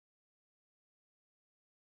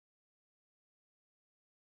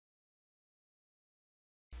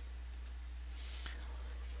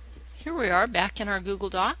Here we are back in our Google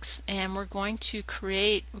Docs, and we're going to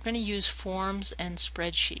use forms and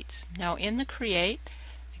spreadsheets. Now in the create,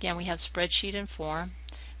 again we have spreadsheet and form.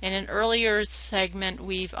 In an earlier segment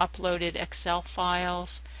we've uploaded Excel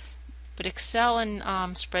files, but Excel and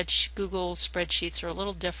Google spreadsheets are a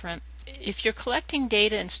little different. If you're collecting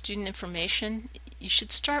data and student information, you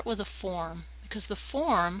should start with a form, because the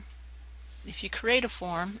form, if you create a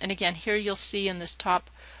form, and again here you'll see in this top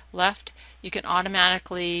left, you can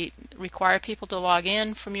automatically require people to log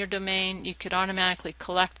in from your domain. You could automatically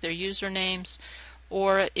collect their usernames,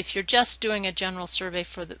 or if you're just doing a general survey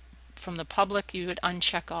from the public, you would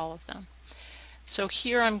uncheck all of them. So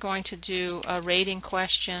here I'm going to do a rating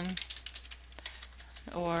question,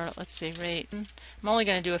 or let's say rate. I'm only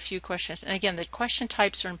going to do a few questions, and again the question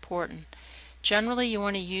types are important. Generally you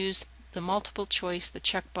want to use the multiple choice, the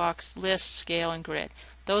checkbox, list, scale, and grid.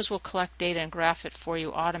 Those will collect data and graph it for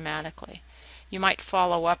you automatically. You might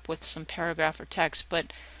follow up with some paragraph or text,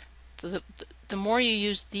 but the more you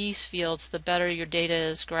use these fields, the better your data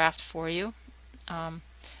is graphed for you.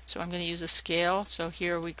 So I'm going to use a scale. So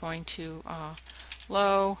here we're going to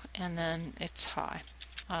low, and then it's high.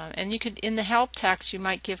 And you could, in the help text, you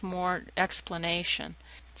might give more explanation.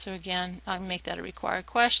 So again, I'll make that a required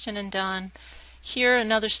question and done. Here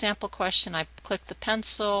another sample question, I click the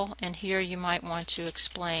pencil, and here you might want to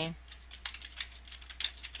explain.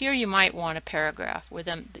 Here you might want a paragraph with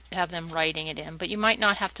them, have them writing it in, but you might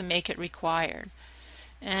not have to make it required.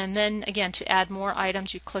 And then again, to add more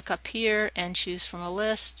items, you click up here and choose from a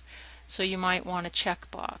list. So you might want a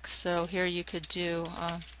checkbox. So here you could do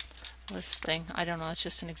a listing. I don't know, it's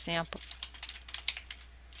just an example.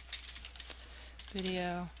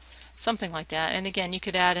 Video. Something like that. And again, you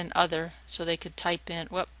could add an other, so they could type in,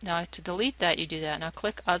 well, now to delete that you do that. Now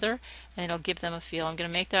click other, and it'll give them a field. I'm going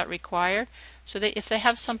to make that required, so if they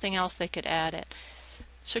have something else they could add it.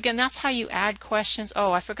 So again, that's how you add questions.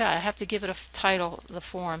 Oh, I forgot, I have to give it a title, the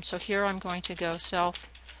form. So here I'm going to go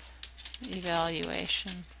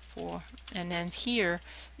self-evaluation for, and then here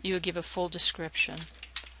you would give a full description.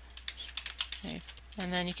 Okay.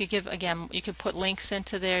 And then you could give, again, you could put links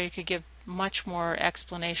into there, you could give much more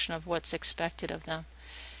explanation of what's expected of them.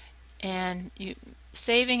 And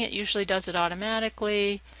saving it usually does it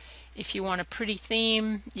automatically. If you want a pretty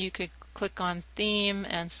theme, you could click on theme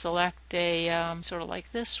and select a sort of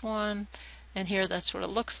like this one, and here that's what it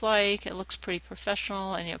looks like. It looks pretty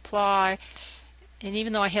professional, and you apply. And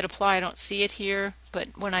even though I hit apply, I don't see it here, but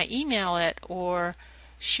when I email it or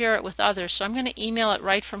share it with others, so I'm going to email it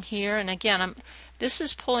right from here. And again, this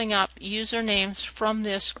is pulling up usernames from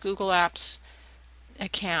this Google Apps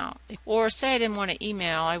account. Or say I didn't want to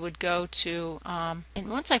email, I would go to, and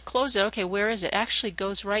once I close it, okay, where is it? It actually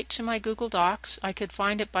goes right to my Google Docs. I could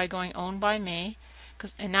find it by going owned by me,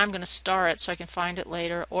 and now I'm going to star it so I can find it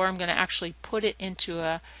later, or I'm going to actually put it into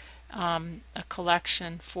a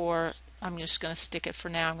collection for, I'm just going to stick it for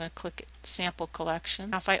now. I'm going to click sample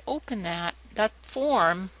collection. Now if I open that, that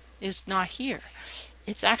form is not here.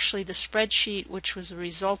 It's actually the spreadsheet which was the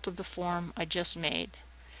result of the form I just made.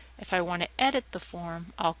 If I want to edit the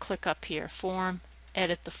form, I'll click up here, form,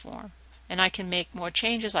 edit the form. And I can make more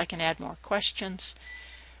changes, I can add more questions.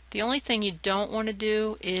 The only thing you don't want to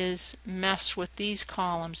do is mess with these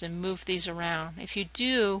columns and move these around. If you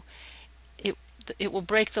do, it will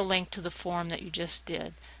break the link to the form that you just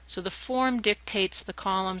did. So the form dictates the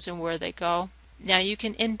columns and where they go. Now you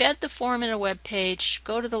can embed the form in a web page,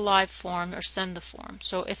 go to the live form, or send the form.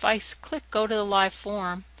 So if I click go to the live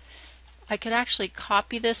form, I could actually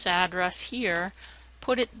copy this address here,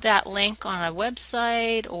 put that link on a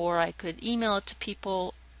website, or I could email it to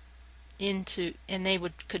people and they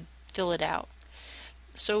could fill it out.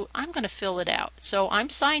 So I'm going to fill it out. So I'm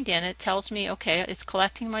signed in. It tells me, okay, it's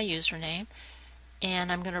collecting my username,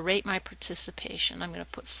 and I'm going to rate my participation. I'm going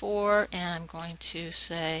to put 4, and I'm going to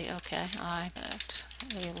say, okay, I bet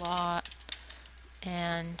a lot,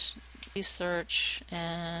 and research,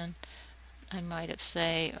 and I might have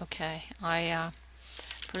say, okay, I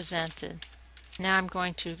presented. Now I'm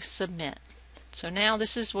going to submit. So now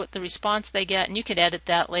this is what the response they get, and you could edit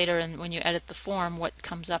that later, and when you edit the form, what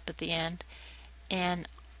comes up at the end. And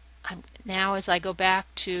now as I go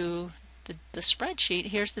back to the spreadsheet,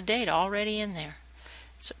 here's the data already in there.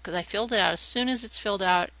 So because I filled it out, as soon as it's filled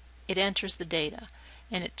out, it enters the data,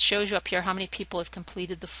 and it shows you up here how many people have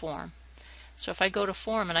completed the form. So if I go to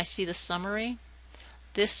form and I see the summary,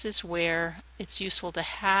 this is where it's useful to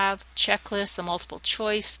have checklists, the multiple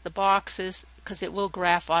choice, the boxes, because it will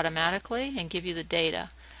graph automatically and give you the data.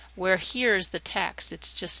 Where here's the text,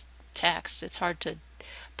 it's just text. It's hard to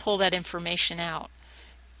pull that information out.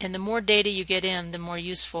 And the more data you get in, the more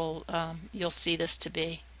useful you'll see this to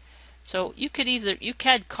be. So you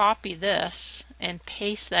could copy this and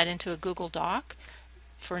paste that into a Google Doc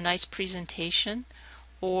for a nice presentation,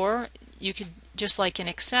 or you could, just like in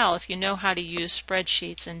Excel, if you know how to use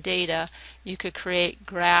spreadsheets and data, you could create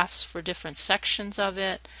graphs for different sections of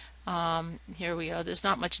it. Here we go. There's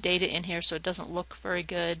not much data in here, so it doesn't look very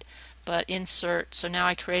good, but insert. So now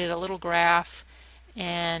I created a little graph,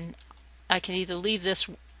 and I can either leave this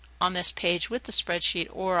on this page with the spreadsheet,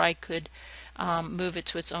 or I could move it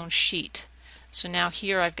to its own sheet. So now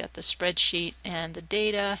here I've got the spreadsheet and the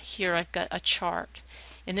data. Here I've got a chart.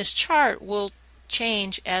 And this chart will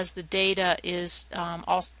change as the data is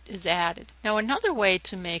added. Now another way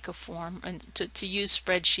to make a form and to use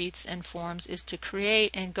spreadsheets and forms is to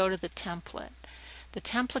create and go to the template. The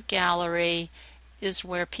template gallery is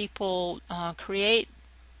where people create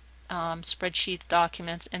spreadsheets,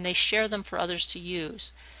 documents, and they share them for others to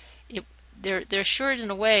use. They're assured in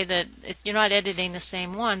a way that you're not editing the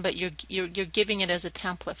same one, but you're giving it as a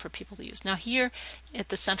template for people to use. Now here at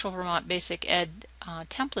the Central Vermont Basic Ed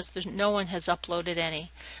templates, no one has uploaded any.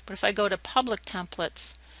 But if I go to Public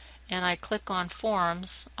Templates and I click on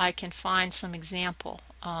Forms, I can find some example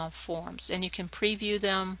forms, and you can preview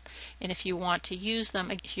them. And if you want to use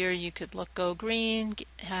them, here you could look Go Green.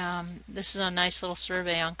 This is a nice little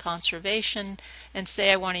survey on conservation, and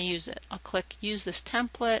say I want to use it. I'll click Use this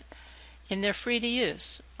template, and they're free to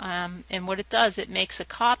use. And what it does, it makes a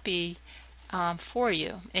copy for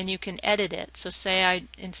you, and you can edit it. So say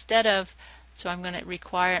I'm going to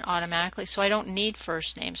require it automatically, so I don't need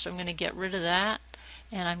first name, so I'm going to get rid of that,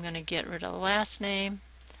 and I'm going to get rid of the last name,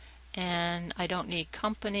 and I don't need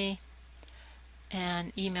company,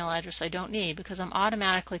 and email address I don't need, because I'm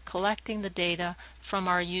automatically collecting the data from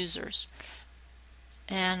our users.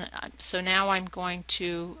 And so now I'm going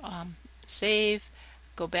to save,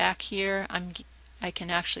 go back here. I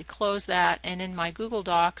can actually close that, and in my Google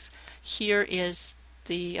Docs here is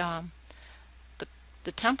the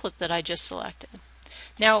template that I just selected.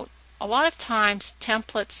 Now a lot of times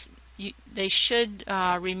templates, they should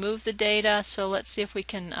remove the data, so let's see if we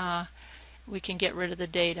can get rid of the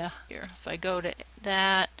data here. If I go to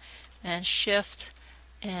that and Shift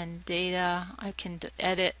and Data, I can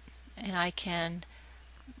edit, and I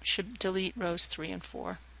should delete rows 3 and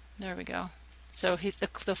 4. There we go. So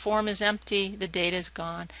the form is empty, the data is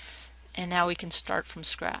gone, and now we can start from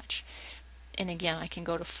scratch. And again, I can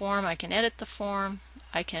go to Form, I can edit the form,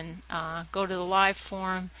 I can go to the live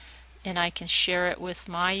form, and I can share it with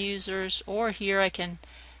my users, or here I can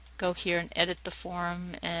go here and edit the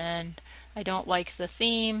form, and I don't like the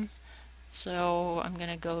theme, so I'm going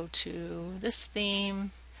to go to this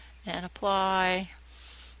theme and apply,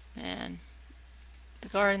 and the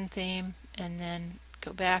garden theme, and then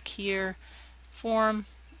go back here, form,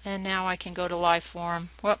 and now I can go to live form.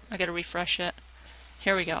 Whoop, I got to refresh it.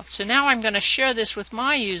 Here we go. So now I'm going to share this with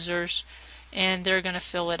my users, and they're going to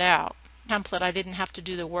fill it out. Template, I didn't have to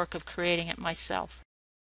do the work of creating it myself.